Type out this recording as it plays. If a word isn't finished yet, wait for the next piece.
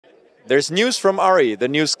There's news from ARRI, the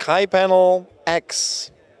new SkyPanel X.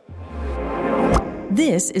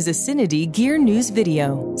 This is a CineD Gear News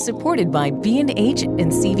video, supported by B&H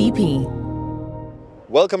and CVP.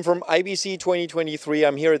 Welcome from IBC 2023.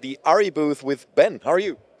 I'm here at the ARRI booth with Ben. How are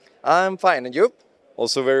you? I'm fine, and you?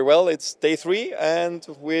 Also very well. It's day 3 and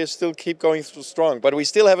we still keep going strong. But we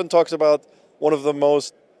still haven't talked about one of the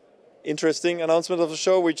most interesting announcements of the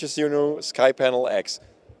show, which is your new SkyPanel X.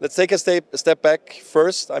 Let's take a step back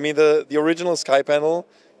first. I mean, the original SkyPanel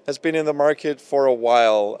has been in the market for a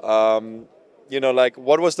while.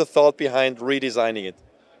 What was the thought behind redesigning it?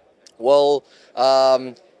 Well,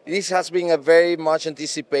 this has been a very much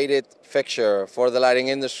anticipated fixture for the lighting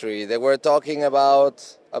industry. They were talking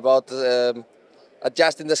about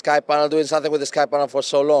adjusting the SkyPanel, doing something with the SkyPanel for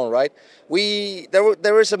so long, right?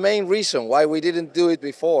 There is a main reason why we didn't do it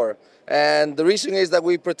before. And the reason is that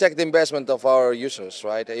we protect the investment of our users,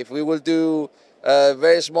 right? If we will do a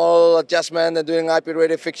very small adjustment and doing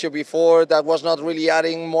IP-rated fixture before, that was not really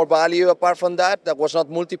adding more value apart from that was not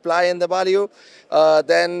multiplying the value,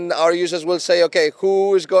 then our users will say, okay,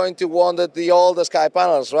 who is going to want the older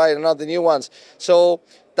SkyPanels, right, and not the new ones? So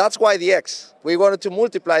that's why the X. We wanted to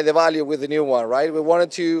multiply the value with the new one, right? We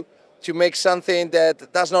wanted to make something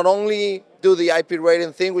that does not only do the IP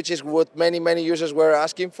rating thing, which is what many users were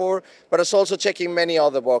asking for, but it's also checking many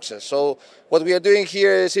other boxes. So what we are doing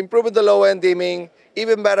here is improving the low-end dimming,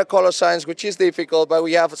 even better color science, which is difficult, but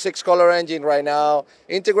we have a 6-color engine right now,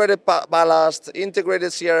 integrated ballast, integrated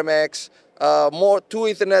CRMX, 2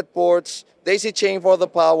 Ethernet ports, daisy chain for the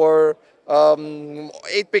power,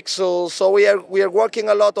 8 pixels. So we are working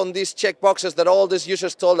a lot on these check boxes that all these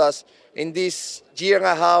users told us in this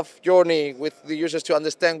year-and-a-half journey with the users to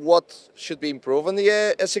understand what should be improved on the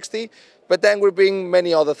S60. But then we're bringing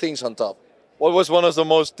many other things on top. What was one of the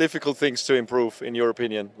most difficult things to improve, in your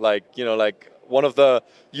opinion? Like one of the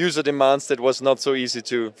user demands that was not so easy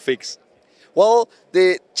to fix? Well,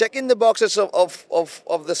 checking the boxes of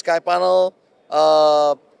the SkyPanel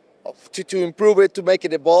to improve it, to make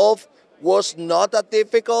it evolve, was not that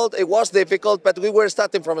difficult. It was difficult, but we were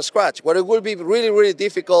starting from scratch. What it will be really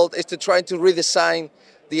difficult is to try to redesign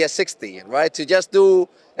the S60, right? To just do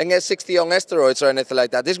an S60 on steroids or anything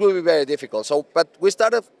like that. This will be very difficult. But we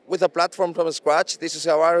started with a platform from scratch. This is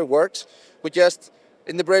how ARRI works. We just,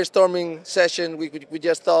 in the brainstorming session, we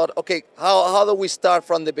just thought, okay, how do we start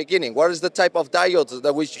from the beginning? What is the type of diodes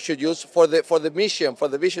that we should use for the mission, for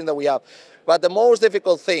the vision that we have? But the most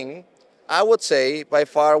difficult thing, I would say, by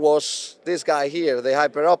far, was this guy here, the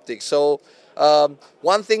hyper optic. So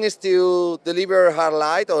one thing is to deliver hard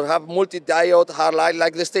light or have multi-diode hard light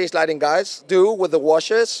like the stage lighting guys do with the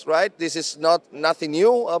washers, right? This is nothing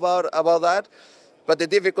new about that. But the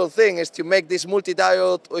difficult thing is to make this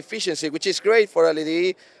multi-diode efficiency, which is great for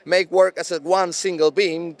LED, make work as one single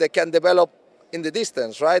beam that can develop in the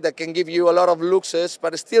distance, right? That can give you a lot of luxes,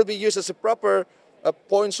 but still be used as a proper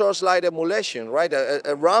point source light emulation, right?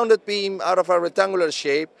 A rounded beam out of a rectangular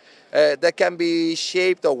shape that can be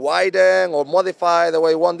shaped or widened or modified the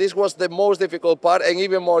way you want. This was the most difficult part, and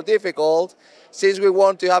even more difficult since we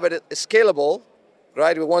want to have it scalable,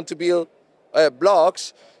 right? We want to build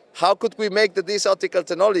blocks. How could we make this optical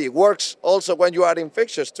technology works also when you are adding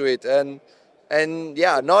fixtures to it? And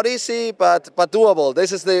yeah, not easy, but doable.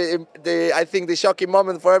 This is I think the shocking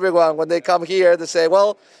moment for everyone when they come here. They say,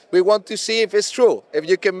 well, we want to see if it's true. If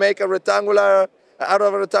you can make out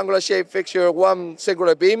of a rectangular shaped fixture one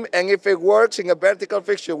singular beam, and if it works in a vertical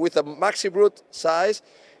fixture with a maxi brute size,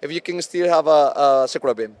 if you can still have a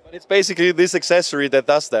circular beam. But it's basically this accessory that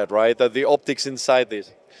does that, right? The optics inside this.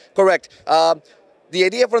 Correct. The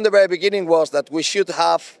idea from the very beginning was that we should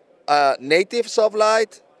have a native soft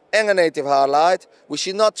light and a native hard light. We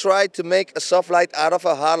should not try to make a soft light out of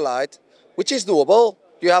a hard light, which is doable.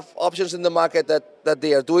 You have options in the market that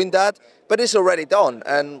they are doing that, but it's already done.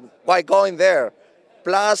 And why going there?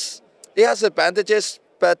 Plus, it has advantages,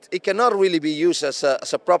 but it cannot really be used as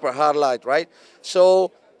a proper hard light, right?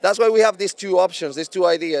 So that's why we have these two options, these two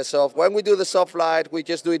ideas of when we do the soft light, we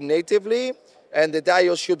just do it natively, and the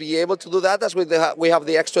diodes should be able to do that. That's why we have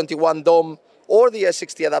the X21 dome or the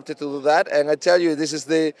S60 adapted to do that. And I tell you, this is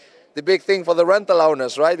the big thing for the rental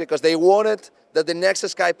owners, right? Because they wanted that the next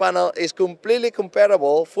SkyPanel is completely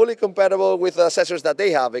compatible, fully compatible with the accessories that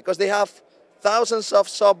they have, because they have thousands of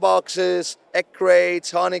softboxes, egg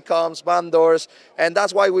crates, honeycombs, band doors, and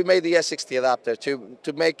that's why we made the S60 adapter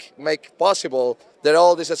to make possible that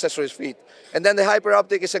all these accessories fit. And then the hyper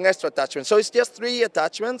optic is an extra attachment. So it's just 3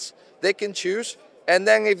 attachments they can choose. And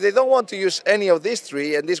then if they don't want to use any of these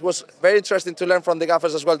 3, and this was very interesting to learn from the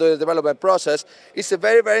gaffers as well during the development process, it's a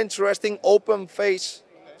very interesting open face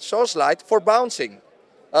source light for bouncing.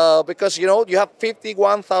 because you have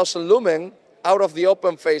 51,000 lumen out of the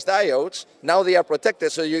open phase diodes. Now they are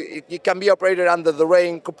protected, so you can be operated under the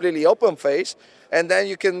rain completely open phase, and then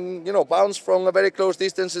you can bounce from a very close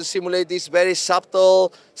distance and simulate this very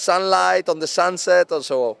subtle sunlight on the sunset and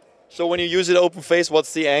so on. So when you use it open phase,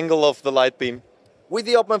 what's the angle of the light beam? With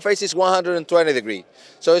the open phase, it's 120 degrees,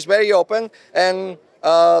 so it's very open. And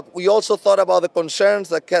we also thought about the concerns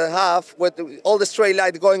that can have with all the straight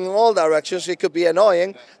light going in all directions. It could be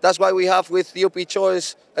annoying. That's why we have with UP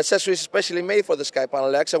Choice accessories especially made for the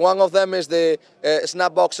SkyPanel X. And one of them is the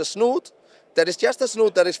Snapbox snoot. That is just a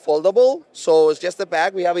snoot that is foldable. So it's just a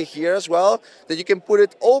bag. We have it here as well, that you can put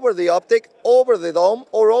it over the optic, over the dome,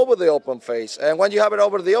 or over the open phase. And when you have it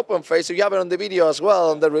over the open phase, if you have it on the video as well,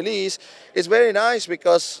 on the release, it's very nice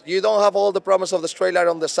because you don't have all the promise of the straight light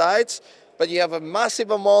on the sides, but you have a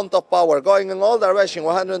massive amount of power going in all directions,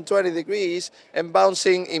 120 degrees, and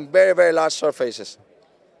bouncing in very, very large surfaces.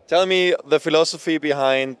 Tell me the philosophy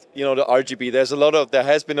behind the RGB. There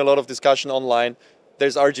has been a lot of discussion online.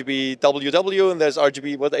 There's RGBACL and there's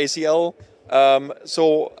ACL.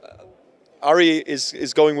 So ARRI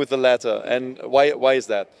is going with the latter, and why is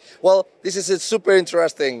that? Well, this is a super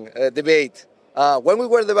interesting debate. When we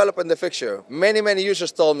were developing the fixture, many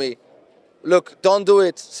users told me, look, don't do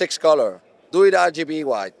it 6-color. Do it RGB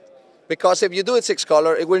white, because if you do it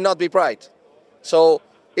 6-color, it will not be bright. So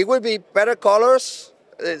it will be better colors,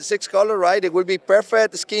 6-color, right? It will be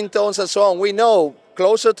perfect skin tones and so on. We know,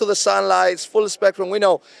 closer to the sunlight, full spectrum, we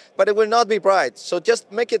know, but it will not be bright. So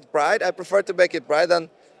just make it bright. I prefer to make it bright.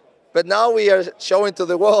 But now we are showing to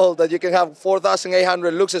the world that you can have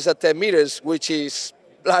 4,800 luxes at 10 meters, which is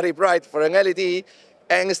bloody bright for an LED,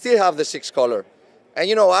 and still have the 6-color. And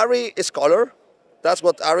ARRI is color. That's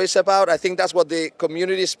what ARRI is about. I think that's what the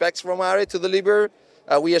community expects from ARRI to deliver.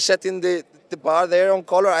 We are setting the bar there on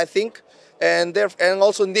color, I think, and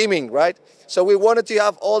also in dimming, right? So we wanted to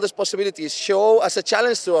have all these possibilities, show as a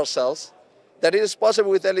challenge to ourselves that it is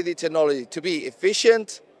possible with LED technology to be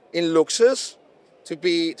efficient in luxes,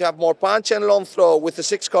 to have more punch and long throw with the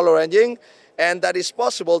 6-color engine, and that is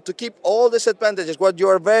possible to keep all these advantages where you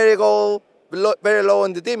are very low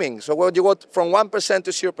in the dimming. So when you go from 1%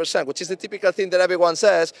 to 0%, which is the typical thing that everyone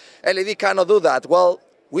says, LED cannot do that. Well,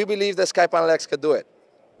 we believe the SkyPanel X can do it.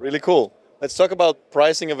 Really cool. Let's talk about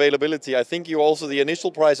pricing availability. I think the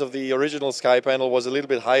initial price of the original SkyPanel was a little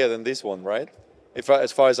bit higher than this one, right?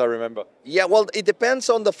 As far as I remember. Yeah, well, it depends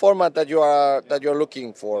on the format that you're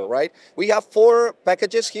looking for, right? We have 4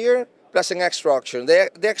 packages here, plus an extra option. The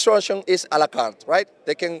extra option is a la carte, right?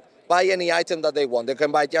 They can buy any item that they want. They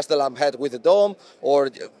can buy just the lamp head with the dome, or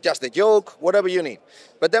just the yoke, whatever you need.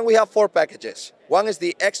 But then we have 4 packages. One is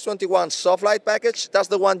the X21 soft light package. That's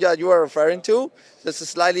the one that you are referring to. This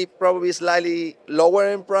is probably slightly lower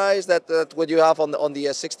in price than what you have on the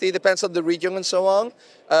S60. Depends on the region and so on.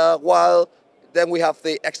 While then we have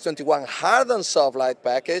the X21 hardened soft light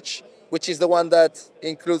package, which is the one that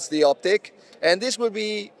includes the optic. And this will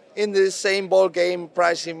be in the same ball game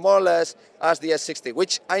pricing more or less as the S60,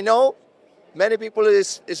 which I know many people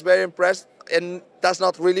is very impressed and does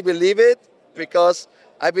not really believe it, because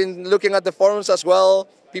I've been looking at the forums as well,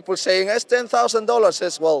 people saying it's $10,000.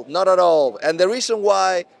 Says, well, not at all. And the reason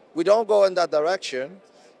why we don't go in that direction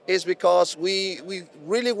is because we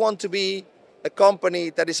really want to be a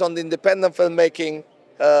company that is on the independent filmmaking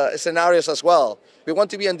scenarios as well. We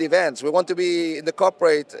want to be in the events. We want to be in the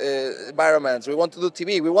corporate environments. We want to do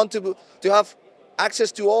TV. We want to have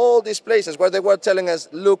access to all these places where they were telling us,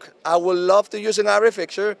 look, I would love to use an ARRI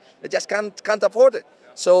fixture, I just can't afford it.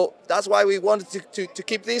 So that's why we wanted to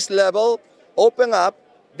keep this level, open up,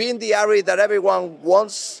 being the ARRI that everyone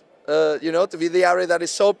wants, to be the ARRI that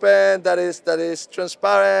is open, that is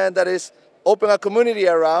transparent, that is open a community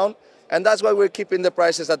around. And that's why we're keeping the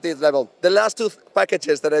prices at this level. The last 2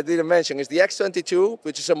 packages that I didn't mention is the X22,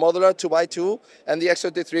 which is a modular 2x2, and the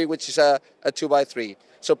X23, which is a 2x3.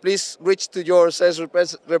 So please reach to your sales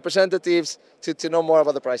representatives to know more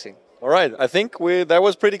about the pricing. All right, I think that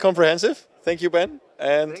was pretty comprehensive. Thank you, Ben,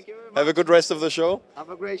 and Thank you very much. Have a good rest of the show. Have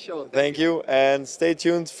a great show. Thank you, and stay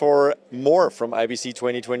tuned for more from IBC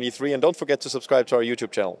 2023, and don't forget to subscribe to our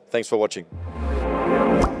YouTube channel. Thanks for watching.